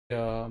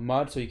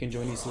mod so you can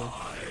join easily.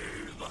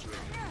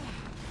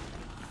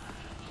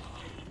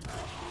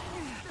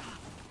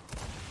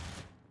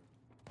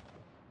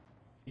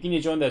 You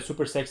can join the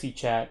super sexy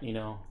chat, you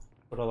know,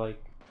 sort of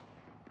like.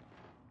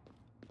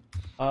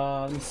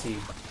 Let me see.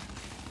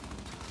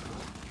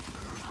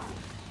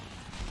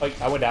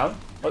 Like I went down.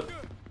 But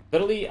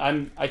literally,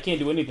 I can't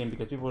do anything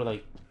because people are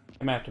like,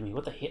 come after me.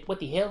 What the hell? What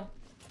the hell?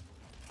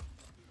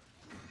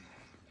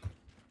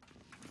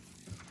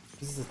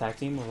 Is this a tag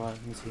team or what?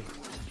 Let me see.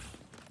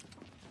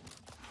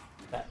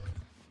 That.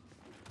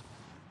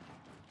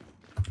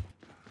 In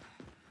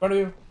front of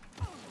you.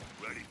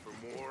 Ready for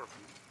more?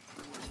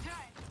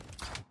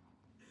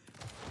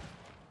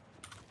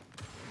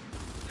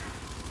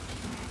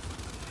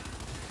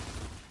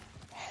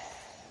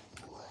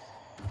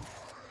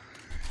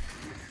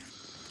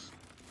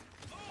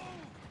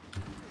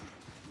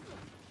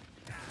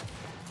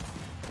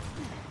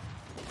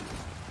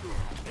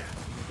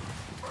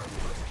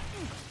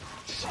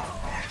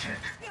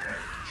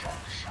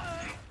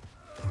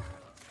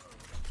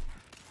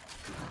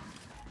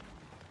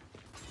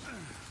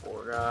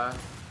 Poor guy.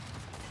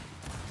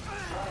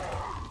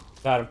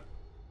 Got him.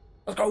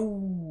 Let's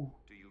go.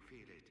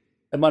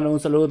 Hermano, un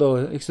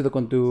saludo, éxito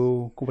con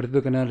tu compartir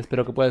tu canal,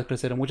 espero que puedas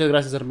crecer. Muchas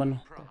gracias,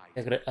 hermano.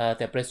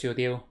 Te aprecio,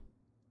 Diego.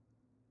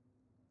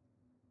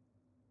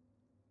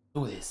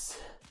 Do this.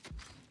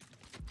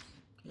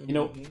 You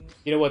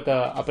know what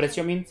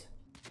aprecio means?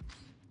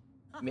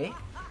 Me?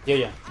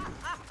 Yeah.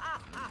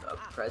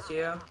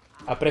 Aprecio?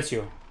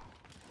 Aprecio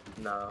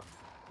No.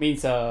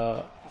 means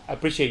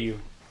appreciate you.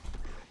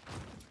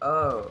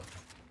 Oh.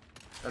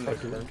 That Or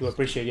makes sense. to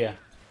appreciate, yeah.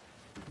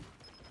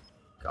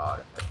 Got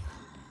it.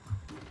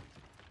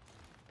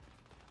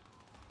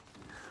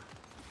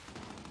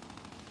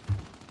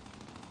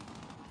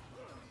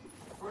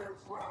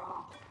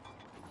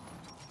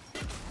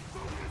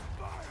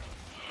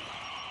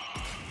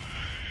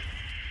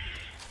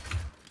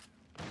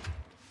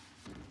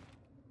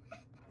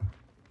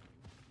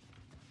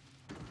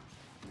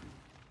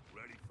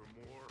 Ready for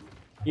more?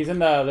 He's in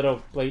the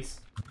little place.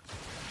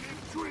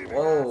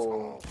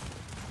 Whoa.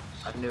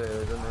 I knew it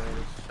was in there. I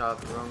just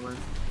shot the wrong one.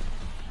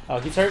 Oh,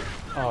 he's hurt.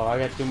 Oh, I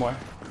got two more.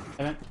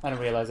 Damn it, I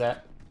didn't realize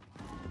that.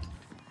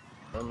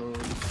 Oh,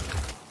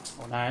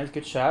 nice,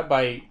 good shot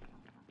by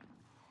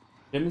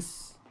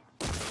Jims.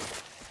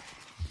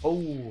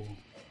 Oh,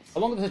 how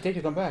long does it take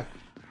to come back?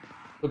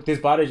 Look, this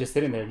bot is just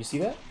sitting there. You see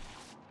that?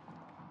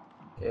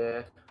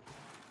 Yeah.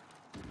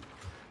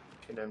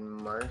 Should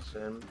immerse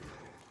him.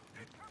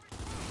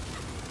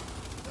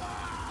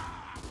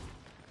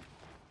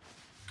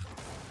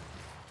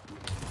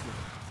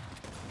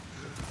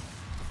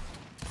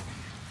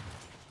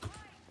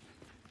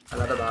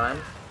 Another behind.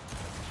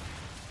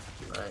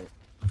 Right.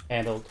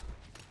 Handled.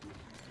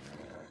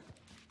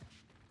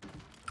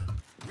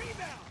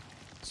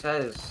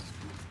 Says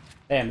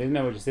Damn, these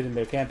men were just sitting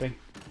there camping.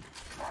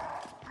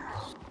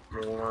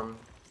 warm.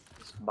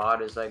 This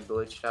bot is like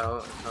glitched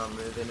out. It's not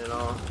moving at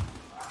all.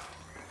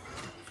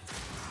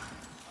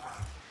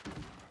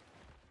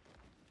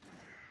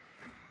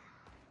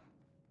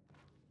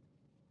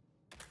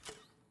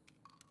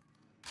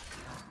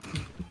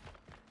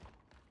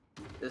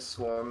 This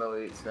swarm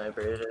elite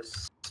sniper is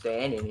just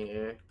standing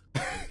here.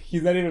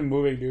 He's not even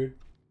moving, dude.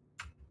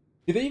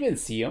 Did they even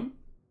see him?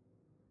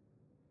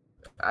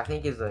 I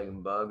think he's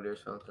like bugged or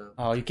something.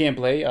 Oh, you can't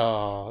play?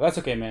 Oh, that's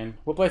okay, man.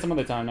 We'll play some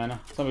other time,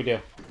 Nana. It's no big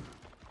deal.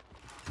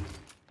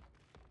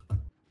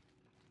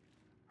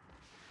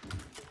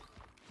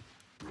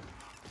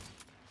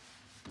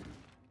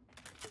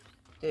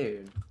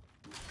 Dude.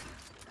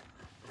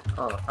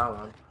 Oh, found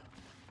one.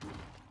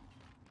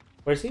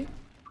 Where's he?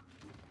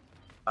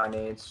 I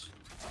needs.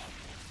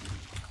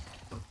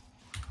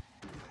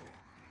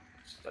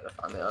 Just gotta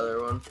find the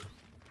other one.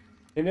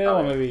 I think the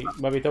other one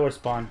maybe towards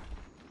spawn.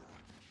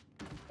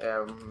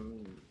 Yeah.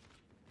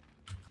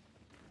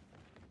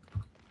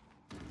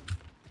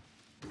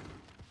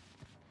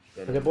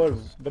 They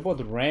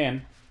both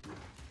ran.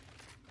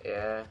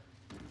 Yeah.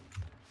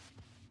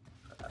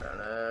 I don't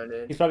know,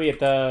 dude. He's probably at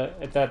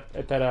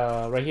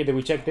that right here. Did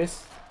we check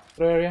this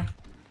little area?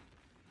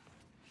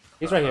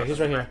 He's right here. He's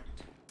right here.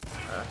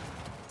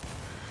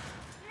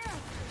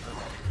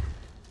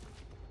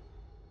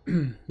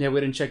 Yeah, we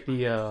didn't check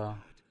the I am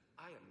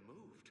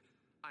moved.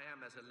 I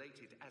am as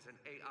elated as an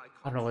AI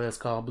I don't know what that's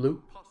called.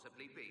 Blue?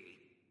 possibly be.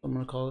 I'm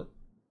gonna call it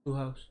Blue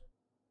House.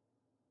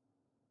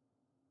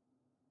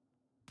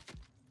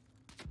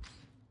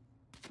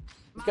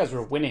 These guys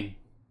were winning,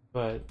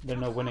 but they're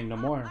not winning no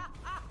more.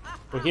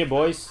 We're here,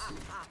 boys.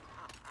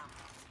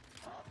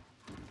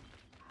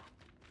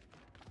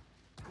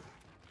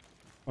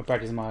 I'm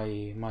practicing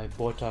my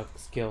Botox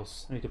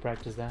skills. I need to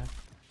practice that.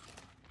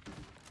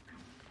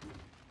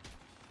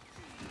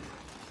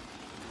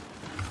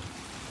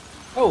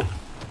 Oh!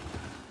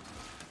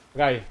 I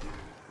got you.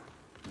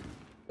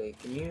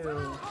 Taking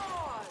you.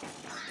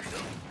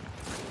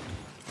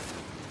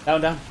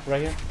 Down,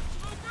 right here.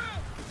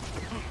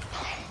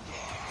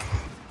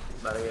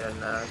 About to get a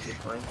nasty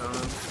flank on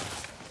him.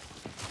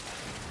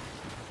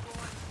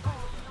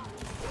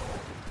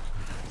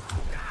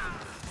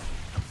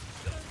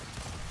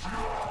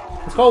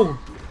 Let's go.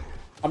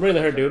 I'm really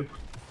hurt, dude.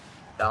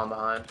 Down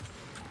behind.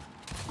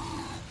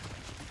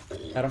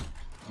 Got him.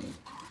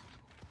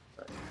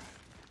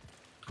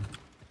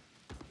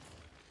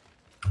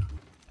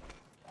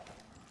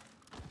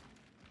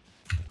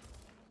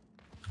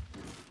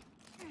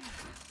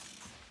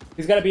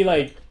 He's gotta be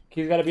like.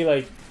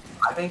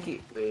 I think he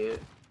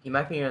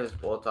might be near this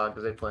bolt talk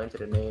because they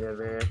planted a nade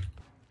over here.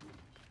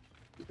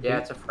 Yeah,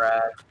 it's a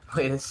frag.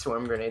 Wait, this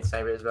swarm grenade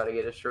sniper is about to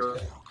get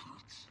destroyed.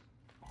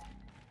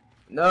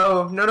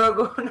 No, no, no,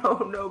 go, no,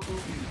 no,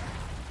 Boopy.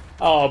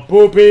 Oh,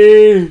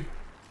 Boopy!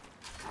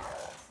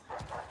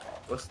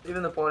 What's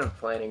even the point of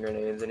planting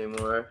grenades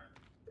anymore?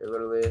 They're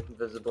literally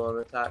visible on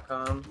the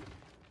TACCOM.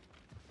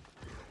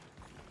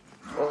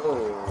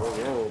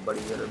 Oh, buddy,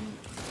 you have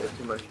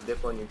too much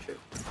dip on your chip.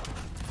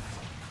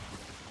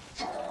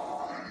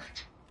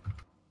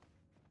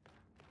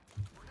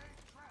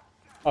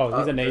 Oh,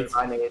 he's a nade.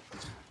 I'm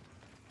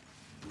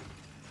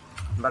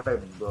about to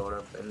blow it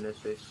up in this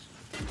face.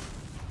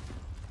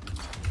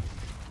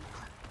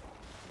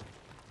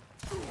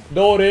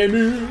 Do re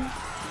mi,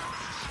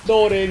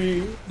 do re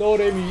mi, do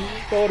re mi,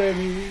 do re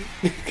mi.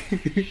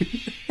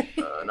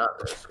 Not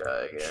this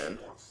guy again.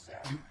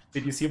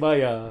 Did you see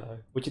my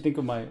what you think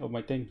of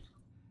my thing?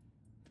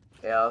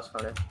 Yeah, that was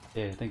funny.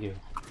 Yeah, thank you.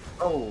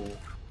 Oh,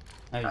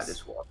 Nice. I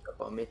just walked up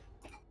on me.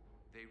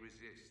 They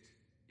resist,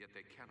 yet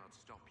they cannot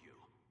stop you.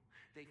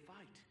 They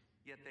fight,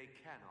 yet they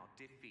cannot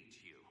defeat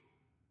you.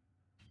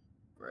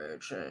 Red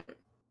chain,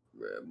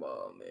 red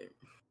ball, man.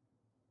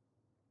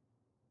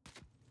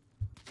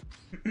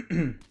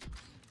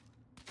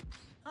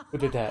 Who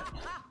did that?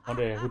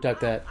 Wonder who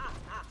typed that?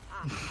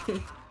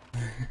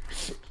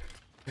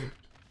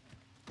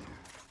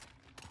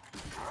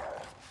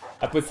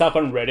 I put stuff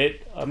on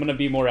Reddit. I'm gonna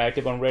be more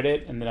active on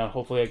Reddit, and then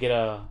hopefully I get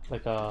a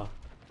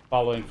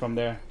following from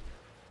there.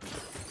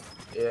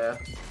 Yeah.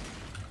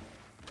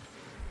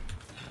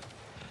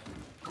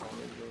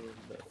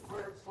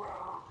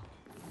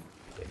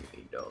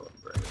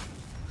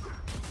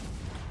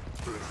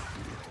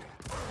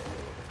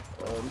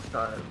 Oh, I'm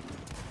trying.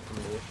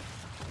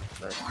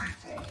 Nice.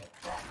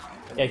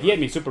 Yeah, he had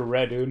me super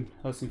red, dude.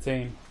 That was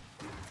insane.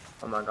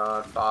 Oh my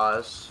god,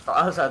 Foz.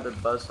 Foz had the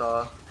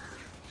buzzsaw.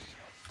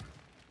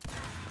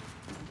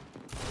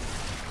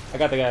 I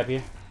got the guy up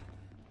here.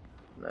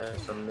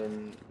 Nice, I'm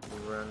in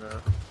run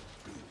now.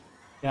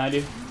 Behind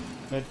you.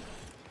 Mid.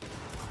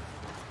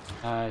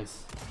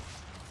 Nice.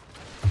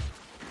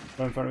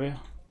 Right in front of you.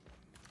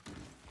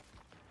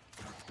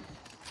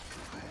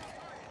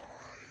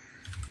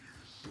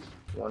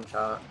 One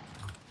shot.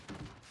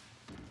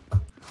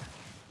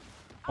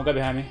 One guy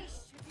behind me.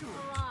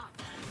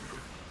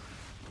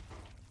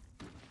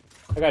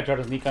 That guy tried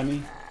to sneak on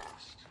me.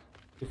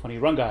 Too funny.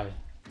 Wrong guy.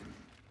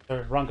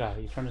 Or wrong guy.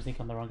 He's trying to sneak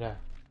on the wrong guy.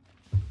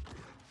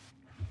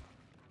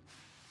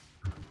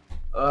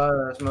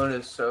 Oh, this mode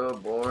is so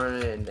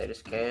boring. They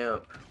just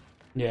camp.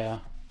 Yeah.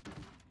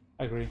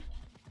 I agree.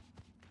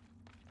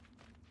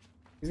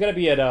 He's gotta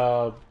be at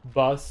a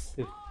bus.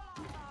 If...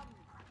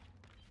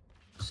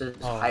 This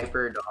is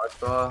hyper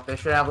dodgeball. They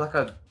should have like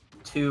a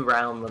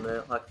 2-round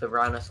limit. Like the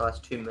round has to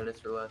last 2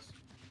 minutes or less.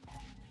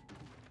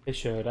 It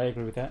should. I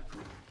agree with that.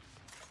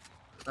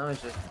 No,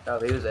 he's just. Oh,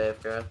 he was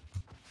AFK.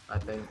 I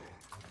think.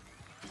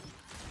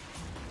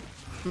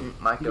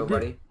 My kill,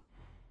 buddy.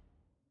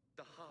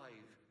 The hive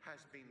has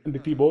been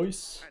MVP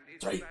boys. and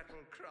its That's right.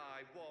 battle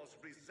cry was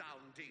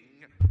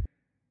resounding.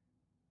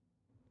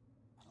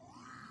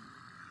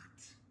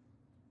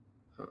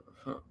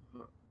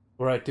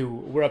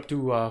 We're up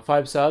to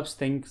 5 subs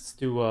thanks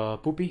to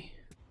Poopy.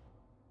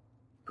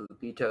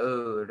 Poopy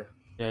Toad.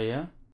 Yeah.